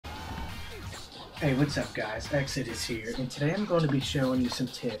Hey, what's up guys? Exit is here, and today I'm going to be showing you some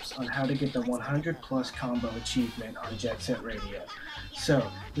tips on how to get the 100 plus combo achievement on Jet Set Radio. So,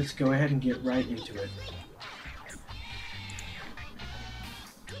 let's go ahead and get right into it.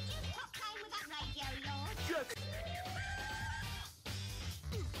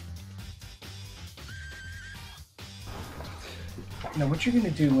 Now what you're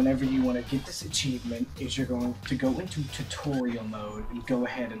going to do whenever you want to get this achievement is you're going to go into tutorial mode and go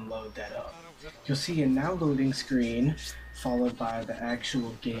ahead and load that up. You'll see a now loading screen followed by the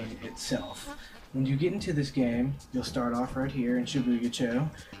actual game itself. When you get into this game, you'll start off right here in Shibuya-cho,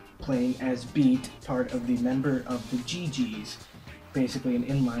 playing as Beat, part of the member of the GGs, basically an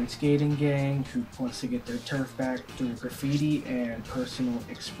inline skating gang who wants to get their turf back through graffiti and personal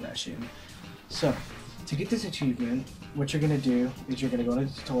expression. So, to get this achievement, what you're going to do is you're going to go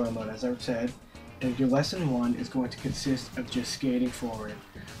into tutorial mode, as I've said, and your lesson 1 is going to consist of just skating forward.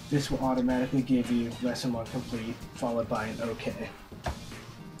 This will automatically give you lesson 1 complete, followed by an OK.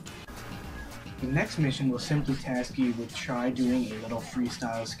 The next mission will simply task you with try doing a little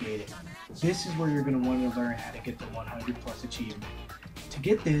freestyle skating. This is where you're going to want to learn how to get the 100 plus achievement. To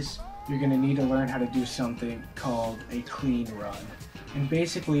get this, you're going to need to learn how to do something called a clean run. And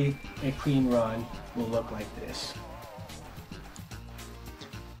basically, a clean run will look like this.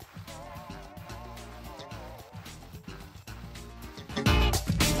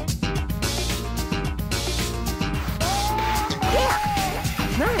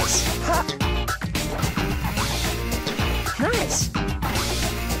 Nice! Ha. Nice!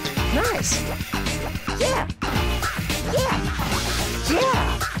 Nice! Yeah! Yeah! Yeah!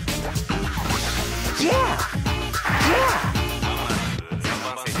 Yeah! Yeah!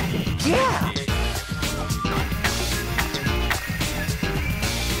 Yeah!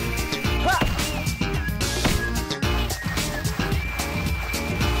 Ha.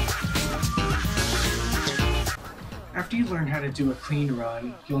 After you learn how to do a clean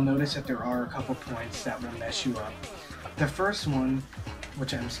run, you'll notice that there are a couple points that will mess you up. The first one,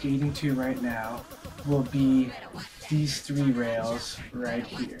 which I'm skating to right now, will be these 3 rails right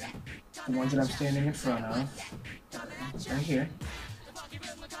here. The ones that I'm standing in front of, right here.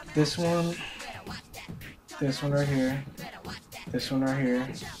 This one right here, this one right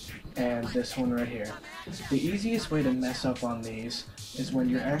here, and this one right here. The easiest way to mess up on these is when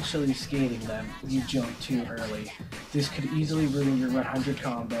you're actually skating them, you jump too early. This could easily ruin your 100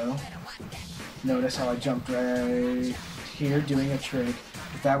 combo. Notice how I jumped right here doing a trick.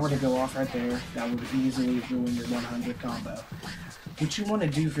 If that were to go off right there, that would easily ruin your 100 combo. What you want to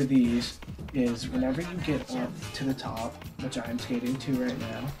do for these is whenever you get up to the top, which I am skating to right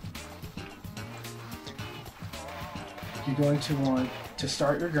now, you're going to want to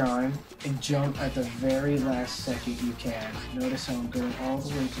start your grind and jump at the very last second you can. Notice how I'm going all the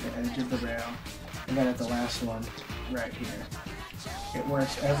way to the edge of the rail, and then at the last one, right here. It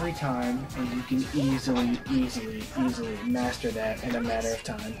works every time, and you can easily master that in a matter of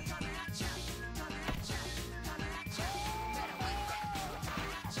time.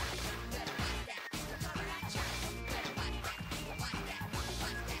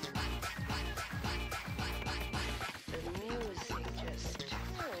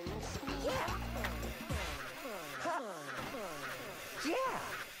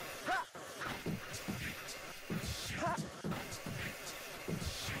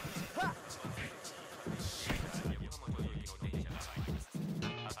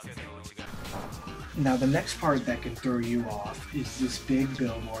 Now the next part that can throw you off is this big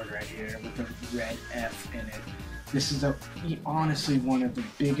billboard right here with a red F in it. This is honestly one of the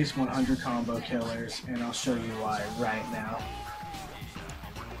biggest 100 combo killers, and I'll show you why right now.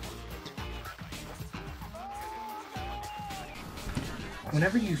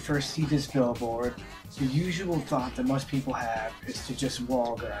 Whenever you first see this billboard, the usual thought that most people have is to just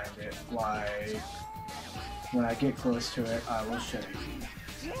wall grind it. Like, when I get close to it, I will show you.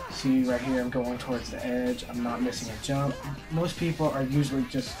 See right here, I'm going towards the edge, I'm not missing a jump. Most people are usually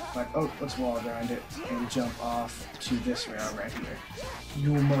just like, oh, let's wall grind it and jump off to this rail right here.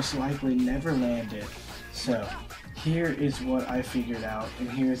 You will most likely never land it. So here is what I figured out, and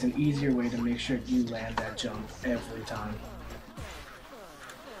here is an easier way to make sure you land that jump every time.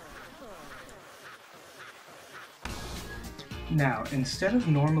 Now, instead of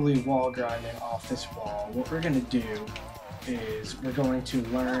normally wall grinding off this wall, what we're going to do is we're going to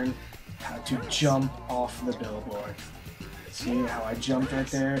learn how to jump off the billboard. See how I jumped right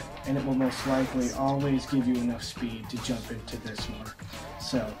there? And it will most likely always give you enough speed to jump into this one.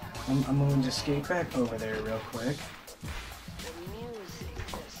 So, I'm going to skate back over there real quick.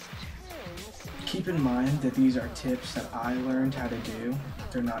 Keep in mind that these are tips that I learned how to do.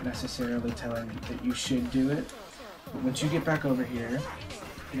 They're not necessarily telling you that you should do it. But once you get back over here,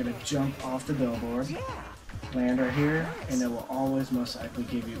 you're going to jump off the billboard, land right here, and it will always most likely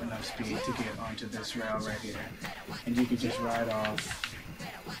give you enough speed to get onto this rail right here. And you can just ride off,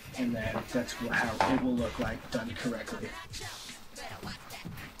 and then that's how it will look like done correctly.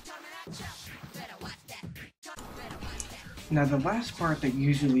 Now the last part that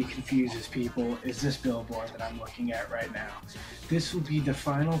usually confuses people is this billboard that I'm looking at right now. This will be the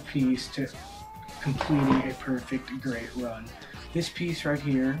final piece to completing a perfect great run. This piece right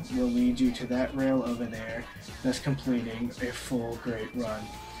here will lead you to that rail over there that's completing a full great run.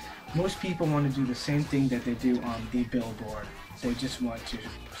 Most people want to do the same thing that they do on the billboard. They just want to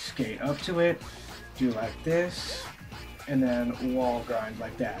skate up to it, do like this, and then wall grind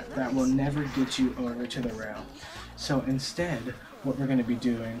like that. That will never get you over to the rail. So instead, what we're going to be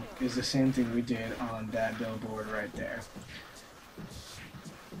doing is the same thing we did on that billboard right there.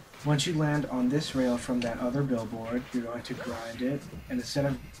 Once you land on this rail from that other billboard, you're going to grind it, and instead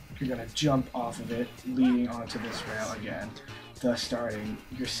of, you're going to jump off of it, leading onto this rail again, thus starting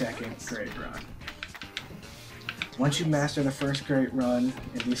your second great run. Once you master the first great run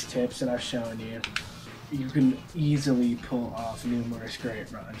and these tips that I've shown you, you can easily pull off numerous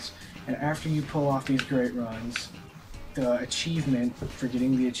great runs. And after you pull off these great runs, the achievement for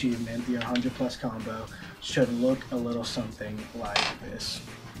getting the achievement, the 100+ combo, should look a little something like this.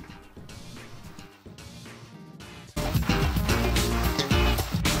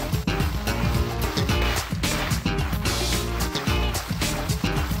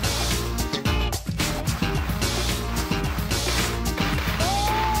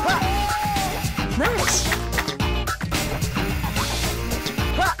 Nice!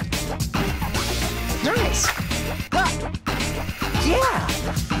 Nice! Yeah!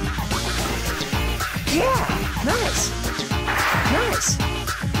 Yeah! Nice! Nice!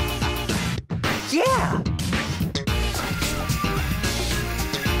 Yeah!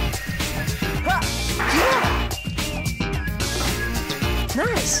 Yeah!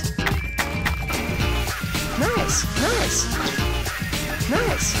 Nice! Nice! Nice!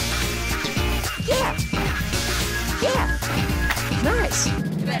 Nice! Yeah! Yeah! Nice!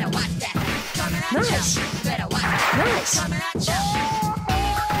 You better watch that. Coming at Nice! you. You better watch that. Nice! Coming at you.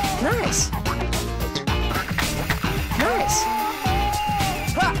 Nice! Nice!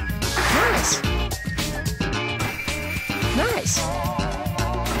 Ha! Nice! Nice!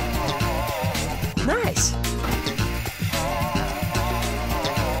 Nice!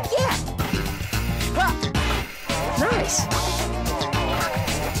 Yeah! Ha! Nice!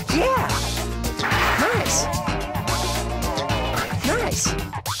 Yeah! Nice! Nice!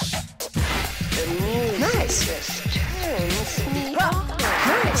 Nice! Ha!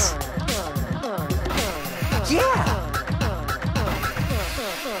 Nice! Yeah!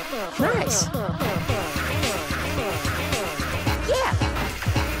 Nice! Yeah!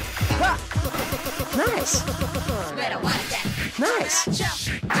 Ha! Nice! You better watch that. Nice! Coming at you.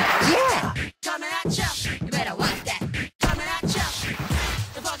 Yeah! Coming at you. You better watch that. Coming at you.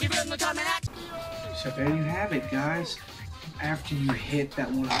 The funky rhythm coming at you. So there you have it, guys. After you hit that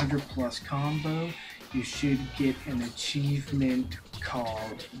 100+ combo, you should get an achievement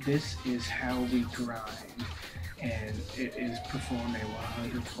called "This is how we grind," and it is perform a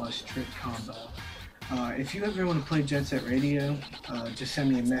 100+ trick combo. If you ever want to play Jet Set Radio, just send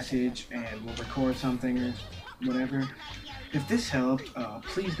me a message and we'll record something or whatever. If this helped,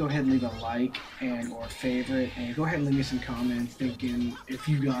 please go ahead and leave a like and or favorite, and go ahead and leave me some comments thinking if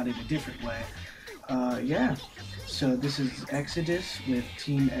you got it a different way. Yeah, so this is Exodus with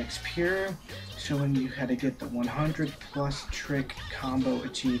Team xPure, showing you how to get the 100+ trick combo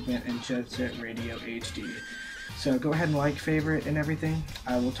achievement in Jet Set Radio HD. So go ahead and like, favorite, and everything.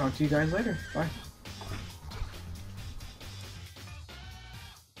 I will talk to you guys later. Bye.